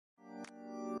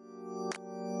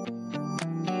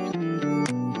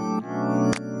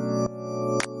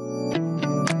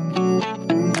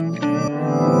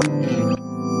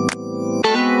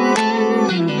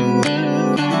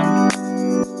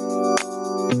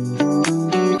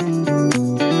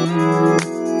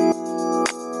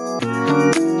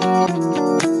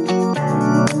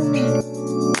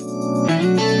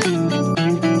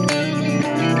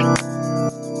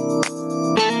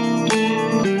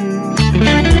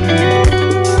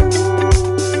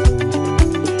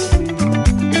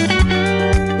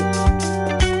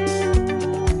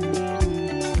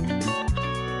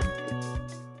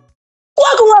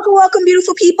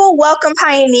welcome,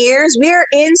 pioneers. We are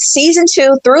in season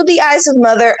 2, Through the Eyes of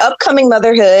Mother, upcoming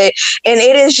motherhood. And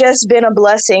it has just been a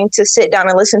blessing to sit down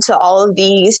and listen to all of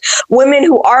these women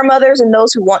who are mothers and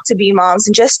those who want to be moms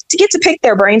and just to get to pick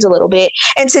their brains a little bit.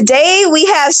 And today we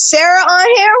have Sarah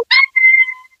on here.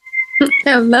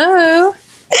 Hello.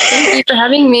 Thank you for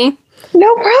having me.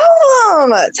 No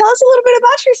problem. Tell us a little bit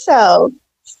about yourself.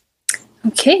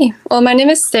 Okay. Well, my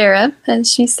name is Sarah,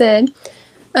 as she said.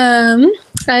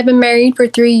 I've been married for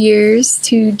 3 years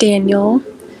to Daniel.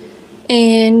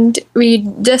 And we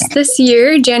just this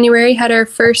year, January, had our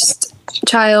first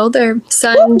child, our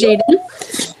son, Jaden.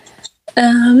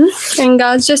 And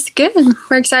God's just good.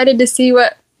 We're excited to see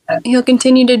what he'll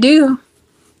continue to do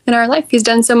in our life. He's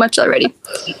done so much already.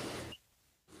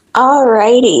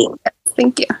 Alrighty.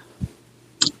 Thank you.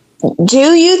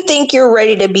 Do you think you're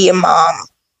ready to be a mom?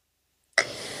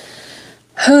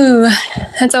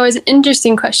 That's always an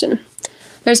interesting question.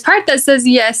 There's part that says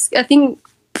yes. I think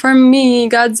for me,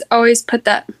 God's always put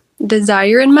that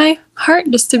desire in my heart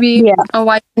just to be a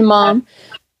wife and mom.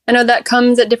 I know that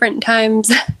comes at different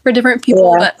times for different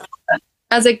people, but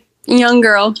as a young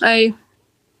girl, I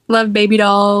loved baby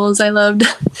dolls. I loved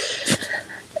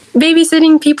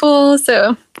babysitting people.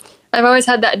 So I've always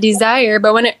had that desire.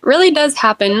 But when it really does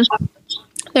happen,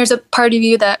 there's a part of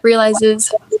you that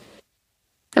realizes,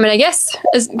 I guess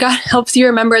as God helps you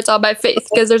remember it's all by faith,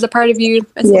 because there's a part of you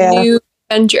as a new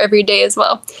adventure every day as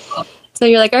well. So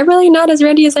you're like, I'm really not as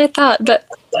ready as I thought. But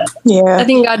I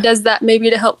think God does that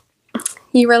maybe to help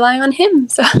you rely on him.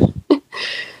 So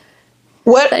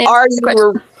what are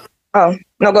you? Oh,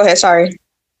 no, go ahead. Sorry.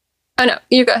 Oh, no,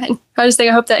 you go ahead. I was just saying,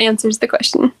 I hope that answers the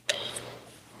question.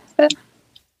 But,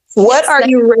 what are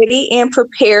you ready and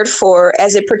prepared for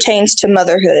as it pertains to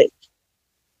motherhood?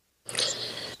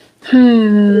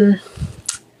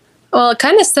 Well,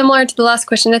 kind of similar to the last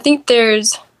question. I think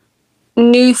there's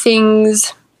new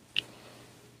things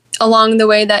along the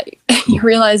way that you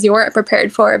realize you weren't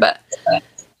prepared for. But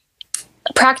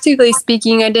practically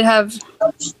speaking, I did have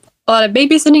a lot of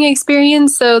babysitting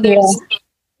experience. So there's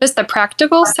just the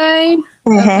practical side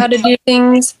of how to do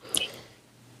things.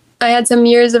 I had some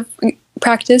years of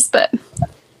practice, but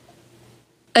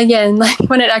again, like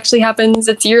when it actually happens,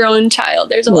 it's your own child.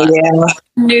 There's a lot of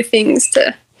new things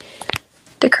to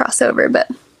cross over, but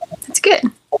it's good.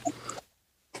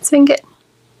 It's been good.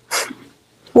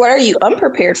 What are you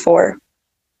unprepared for?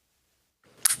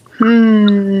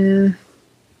 The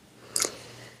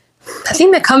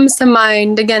thing that comes to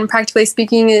mind, again, practically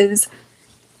speaking, is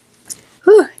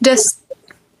just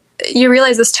you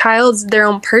realize this child's their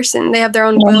own person. They have their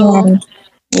own will.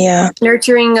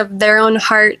 Nurturing of their own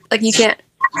heart. Like you can't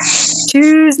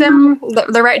choose them,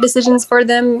 the right decisions for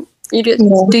them. You just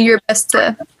do your best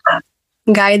to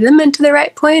guide them into the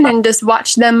right point and just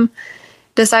watch them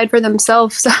decide for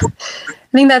themselves. So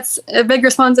I think that's a big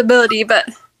responsibility, but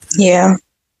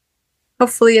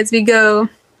hopefully as we go,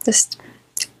 just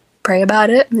pray about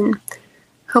it and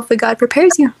hopefully God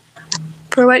prepares you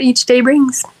for what each day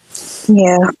brings.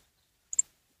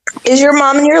 Is your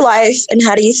mom in your life, and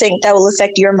how do you think that will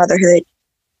affect your motherhood?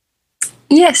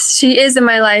 Yes, she is in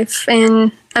my life,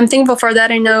 and I'm thankful for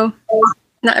that. I know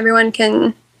not everyone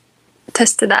can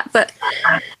attest to that, but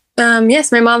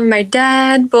yes, my mom and my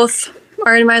dad both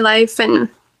are in my life, and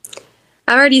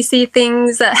I already see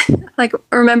things that, like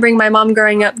remembering my mom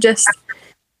growing up, just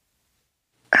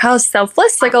how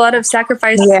selfless, like a lot of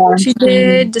sacrifice she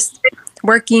did, just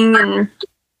working, and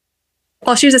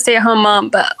well, she was a stay-at-home mom,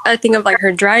 but I think of like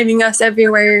her driving us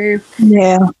everywhere,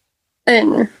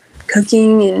 and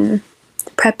cooking and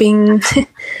prepping,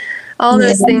 all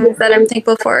those things that I'm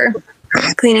thankful for.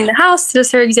 Cleaning the house,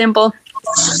 just her example.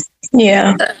 So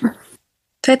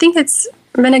I think it's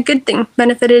been a good thing,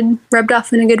 benefited, rubbed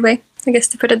off in a good way, I guess,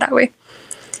 to put it that way.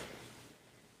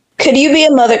 Could you be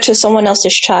a mother to someone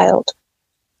else's child?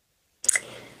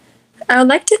 I would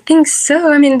like to think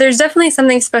so. I mean, there's definitely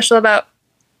something special about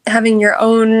having your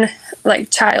own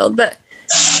child, but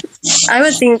I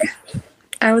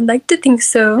would like to think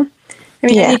so. I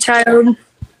mean, any child,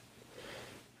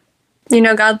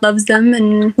 God loves them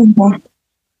and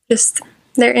just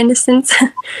their innocence.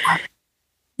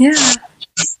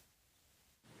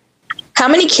 How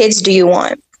many kids do you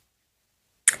want?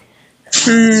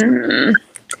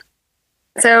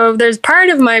 So there's part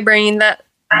of my brain that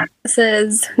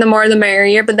says the more the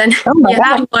merrier, but then you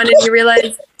have one and you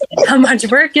realize how much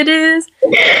work it is.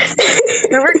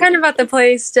 But we're kind of at the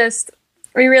place, just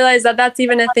we realize that that's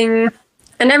even a thing,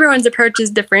 and everyone's approach is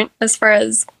different as far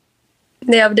as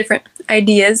they have different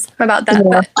ideas about that.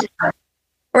 But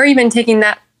we're even taking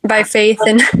that by faith,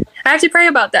 and I have to pray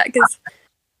about that, because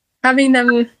having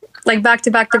them like back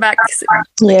to back to back.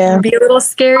 Yeah. It can be a little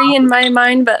scary in my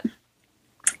mind, but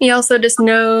you also just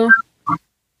know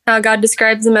how God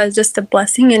describes them as just a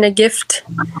blessing and a gift.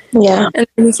 Yeah.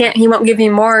 And he won't give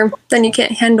you more than you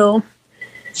can't handle.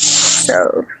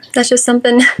 So that's just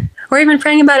something we're even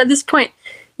praying about at this point,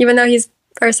 even though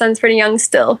our son's pretty young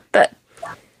still, but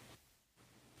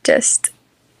just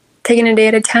taking a day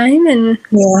at a time and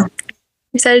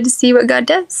excited to see what God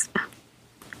does.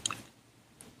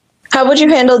 How would you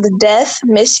handle the death,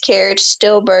 miscarriage,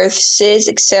 stillbirth, SIDS,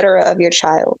 etc. of your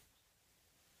child?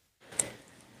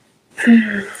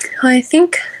 Well, I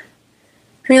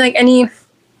mean,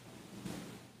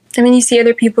 you see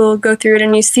other people go through it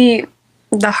and you see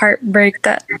the heartbreak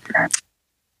that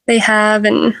they have,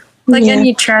 and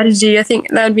any tragedy, I think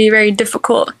that would be very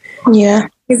difficult. Yeah.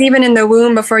 Because even in the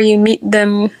womb, before you meet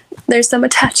them, there's some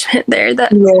attachment there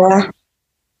that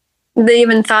they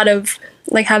even thought of,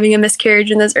 like having a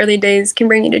miscarriage in those early days can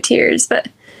bring you to tears. But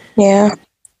I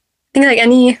think like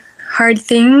any hard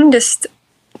thing, just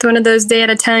it's one of those day at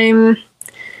a time.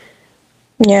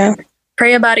 Yeah.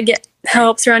 Pray about it, get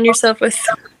help, surround yourself with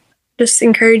just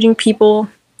encouraging people,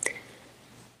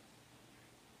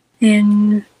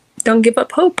 and don't give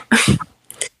up hope.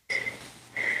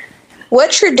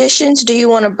 What traditions do you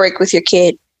want to break with your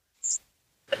kid?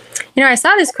 I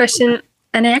saw this question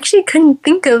and I actually couldn't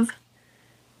think of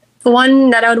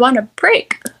one that I would want to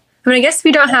break. I mean, I guess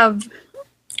we don't have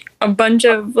a bunch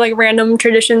of like random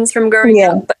traditions from growing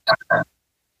up, but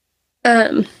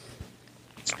I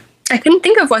couldn't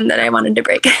think of one that I wanted to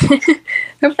break.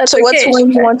 So what's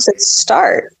one you want to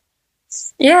start?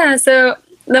 Yeah, so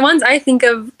the ones I think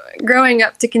of growing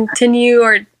up to continue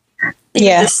or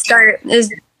to start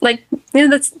is like,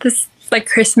 that's like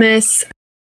Christmas.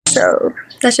 So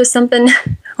that's just something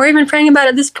we're even praying about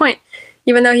at this point,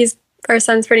 even though our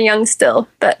son's pretty young still,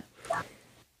 but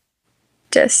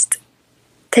just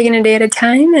taking a day at a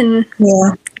time and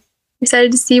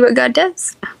excited to see what God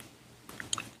does.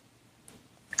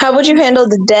 How would you handle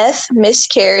the death,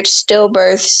 miscarriage,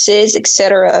 stillbirth, SIDS,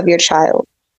 etc. of your child?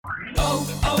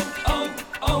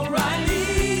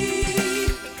 O'Reilly.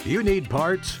 You need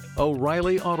parts?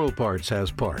 O'Reilly Auto Parts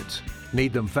has parts.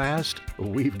 Need them fast?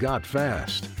 We've got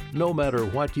fast. No matter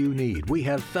what you need, we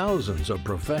have thousands of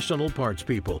professional parts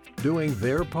people doing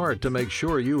their part to make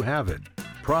sure you have it.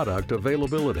 Product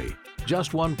availability.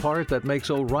 Just one part that makes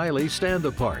O'Reilly stand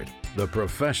apart. The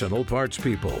professional parts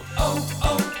people.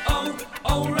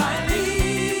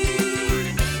 O'Reilly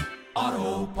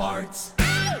Auto Parts.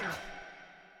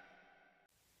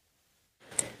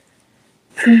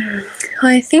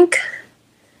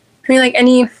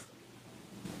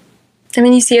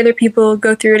 You see other people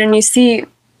go through it and you see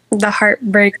the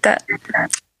heartbreak that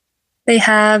they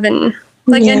have, and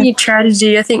any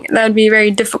tragedy, I think that would be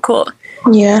very difficult.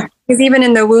 Yeah. Because even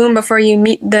in the womb, before you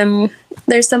meet them,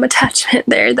 there's some attachment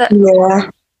there that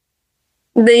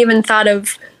they even thought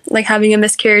of, like having a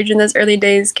miscarriage in those early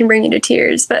days can bring you to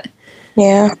tears. But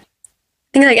I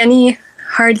think like any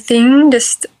hard thing,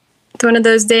 just it's one of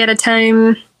those day at a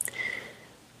time.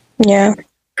 Yeah.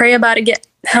 Pray about it, get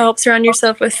help, surround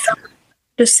yourself with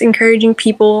just encouraging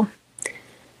people,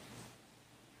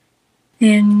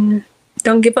 and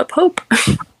don't give up hope.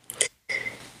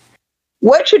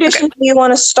 What tradition do you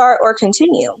want to start or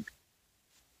continue?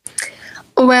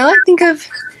 Well, I think of,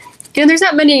 there's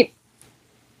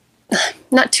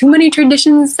not too many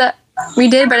traditions that we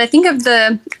did, but I think of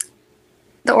the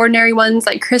ordinary ones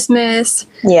like Christmas,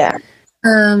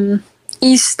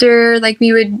 Easter. Like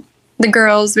the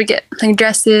girls would get like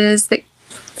dresses, like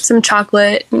some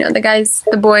chocolate.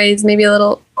 The boys maybe a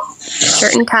little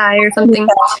shirt and tie or something.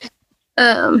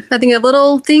 I think of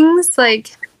little things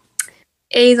like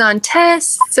A's on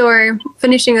tests or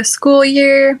finishing a school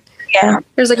year. Yeah.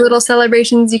 There's like little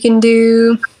celebrations you can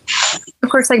do. Of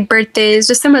course, like birthdays,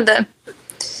 just some of the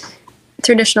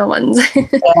traditional ones. I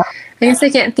guess I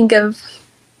can't think of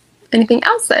anything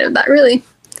outside of that, really.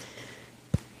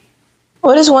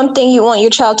 What is one thing you want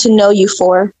your child to know you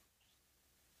for?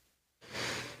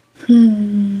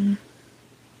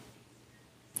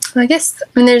 I guess,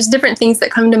 there's different things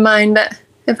that come to mind, but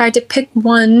if I had to pick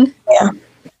one,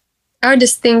 I would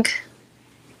just think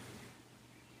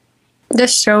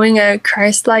just showing a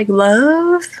Christ-like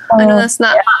love. I know that's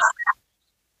not,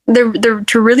 to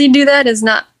really do that is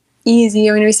not easy.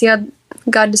 I mean, we see how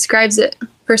God describes it,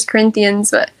 1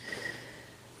 Corinthians, but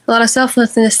a lot of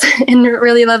selflessness and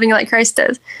really loving like Christ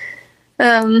does.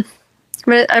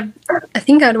 But I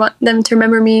think I'd want them to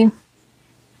remember me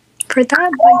for that,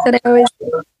 like that I always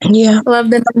love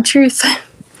them in truth.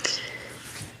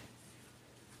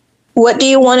 What do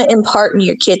you want to impart in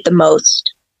your kid the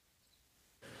most?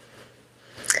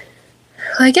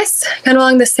 I guess kind of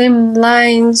along the same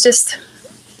lines, just,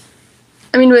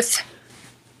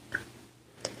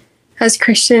 as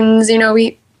Christians,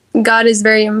 God is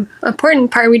very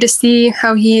important part. We just see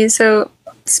how he is so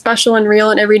special and real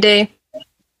and every day.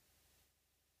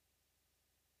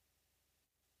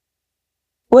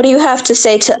 What do you have to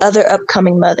say to other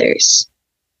upcoming mothers?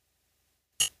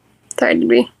 Sorry,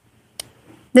 did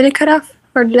it cut off?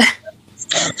 Or did I?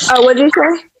 Oh, what did you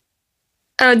say?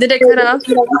 Oh, did it cut off?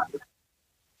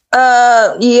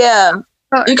 Yeah.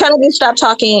 Oh. You kind of just stopped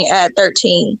talking at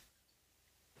 13.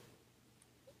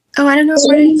 Oh, I don't know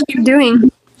what I keep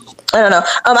doing. I don't know.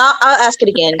 I'll ask it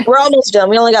again. We're almost done.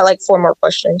 We only got like 4 more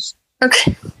questions.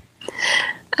 Okay.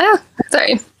 Oh,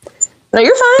 sorry. No,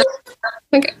 you're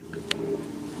fine. Okay.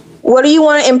 What do you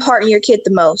want to impart in your kid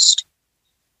the most?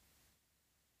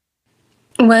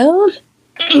 Well,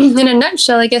 in a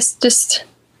nutshell, I guess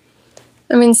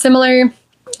similar.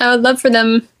 I would love for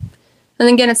them, and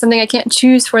again, it's something I can't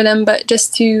choose for them, but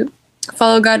just to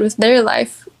follow God with their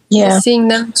life. Yeah. Just seeing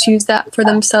them choose that for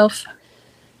themselves,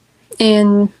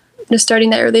 and just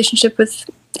starting that relationship with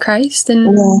Christ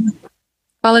and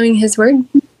following his word.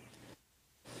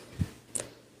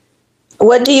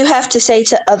 What do you have to say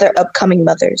to other upcoming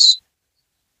mothers?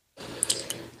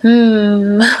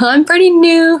 I'm pretty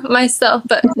new myself,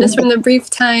 but just from the brief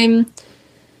time,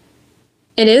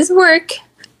 it is work,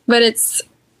 but it's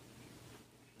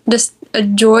just a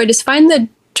joy. Just find the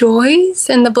joys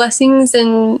and the blessings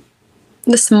in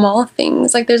the small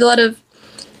things. Like there's a lot of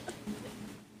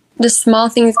just small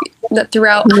things that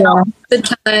throughout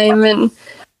the time, and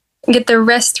get the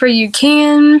rest where you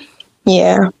can.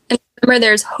 Yeah. And remember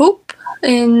there's hope,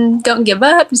 and don't give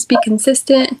up. Just be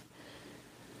consistent.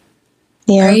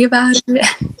 Yeah. Pray about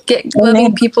it. Get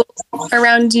loving people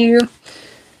around you.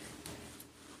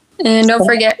 And don't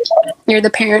forget, you're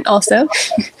the parent also.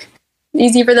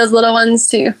 Easy for those little ones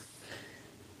to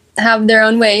have their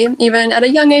own way, even at a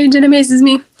young age. It amazes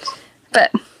me.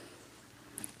 But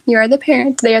you are the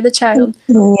parent. They are the child.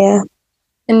 Yeah.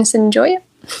 And just enjoy it.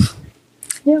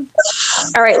 Yeah.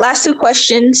 All right. Last 2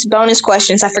 questions. Bonus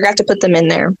questions. I forgot to put them in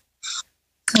there.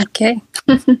 Okay.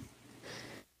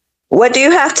 What do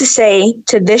you have to say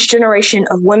to this generation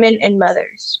of women and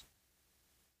mothers?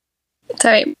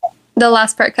 Sorry, the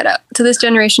last part cut out. To this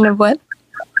generation of what?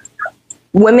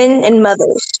 Women and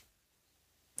mothers.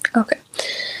 Okay.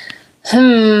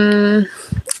 I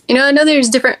know there's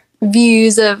different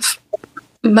views of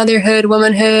motherhood,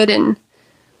 womanhood, and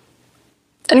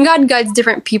God guides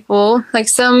different people. Like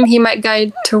some he might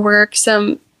guide to work,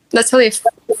 some that's totally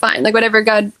fine. Like whatever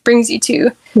God brings you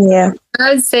to. Yeah.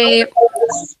 I would say,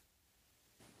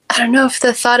 I don't know if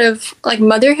the thought of like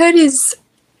motherhood is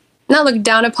not looked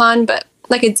down upon, but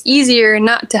like it's easier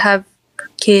not to have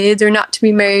kids or not to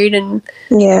be married, and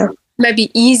it might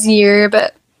be easier,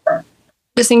 but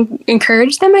just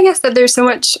encourage them, I guess, that there's so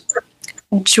much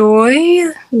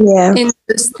joy in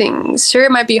those things. Sure,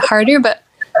 it might be harder, but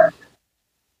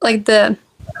like I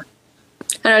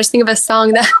just think of a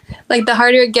song that like the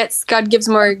harder it gets, God gives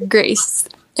more grace.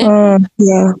 And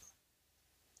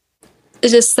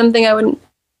it's just something I wouldn't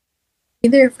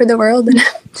either for the world, and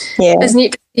it's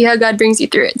neat to see how God brings you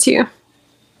through it too.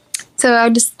 So I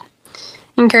would just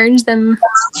encourage them,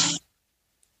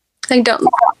 like, don't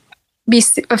be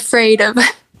afraid of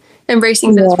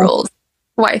embracing those roles,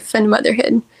 wife and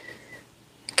motherhood,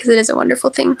 because it is a wonderful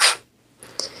thing.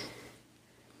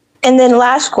 And then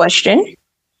last question,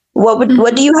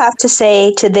 what do you have to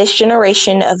say to this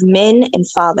generation of men and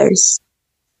fathers?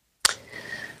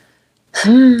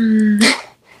 I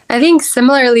think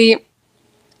similarly,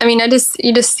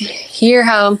 you just hear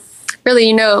how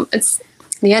really, it's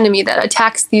the enemy that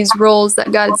attacks these roles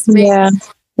that God's made. Yeah.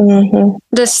 Mm-hmm.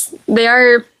 They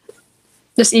are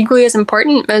just equally as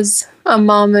important as a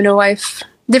mom and a wife.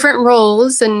 Different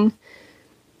roles, and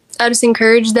I just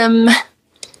encourage them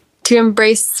to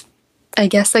embrace, I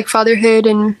guess, like fatherhood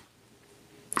and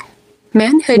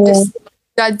manhood. Just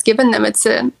God's given them. It's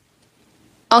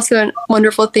also a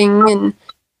wonderful thing, and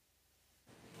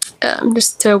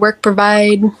just to work,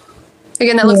 provide.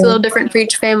 Again, that looks a little different for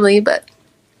each family, but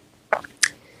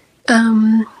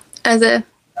as a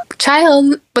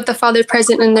child with the father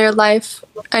present in their life,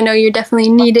 I know you're definitely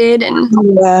needed,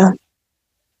 and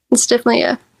it's definitely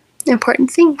a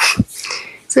important thing.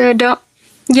 So don't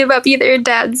give up either,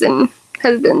 dads and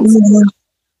husbands.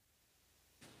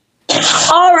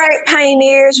 All right,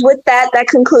 pioneers. With that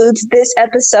concludes this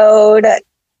episode.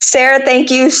 Sarah, thank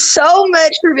you so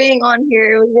much for being on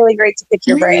here. It was really great to pick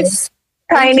your brain.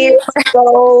 Pioneers,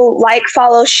 go like,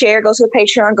 follow, share, go to the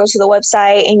Patreon, go to the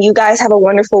website, and you guys have a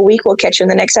wonderful week. We'll catch you in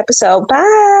the next episode.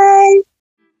 Bye.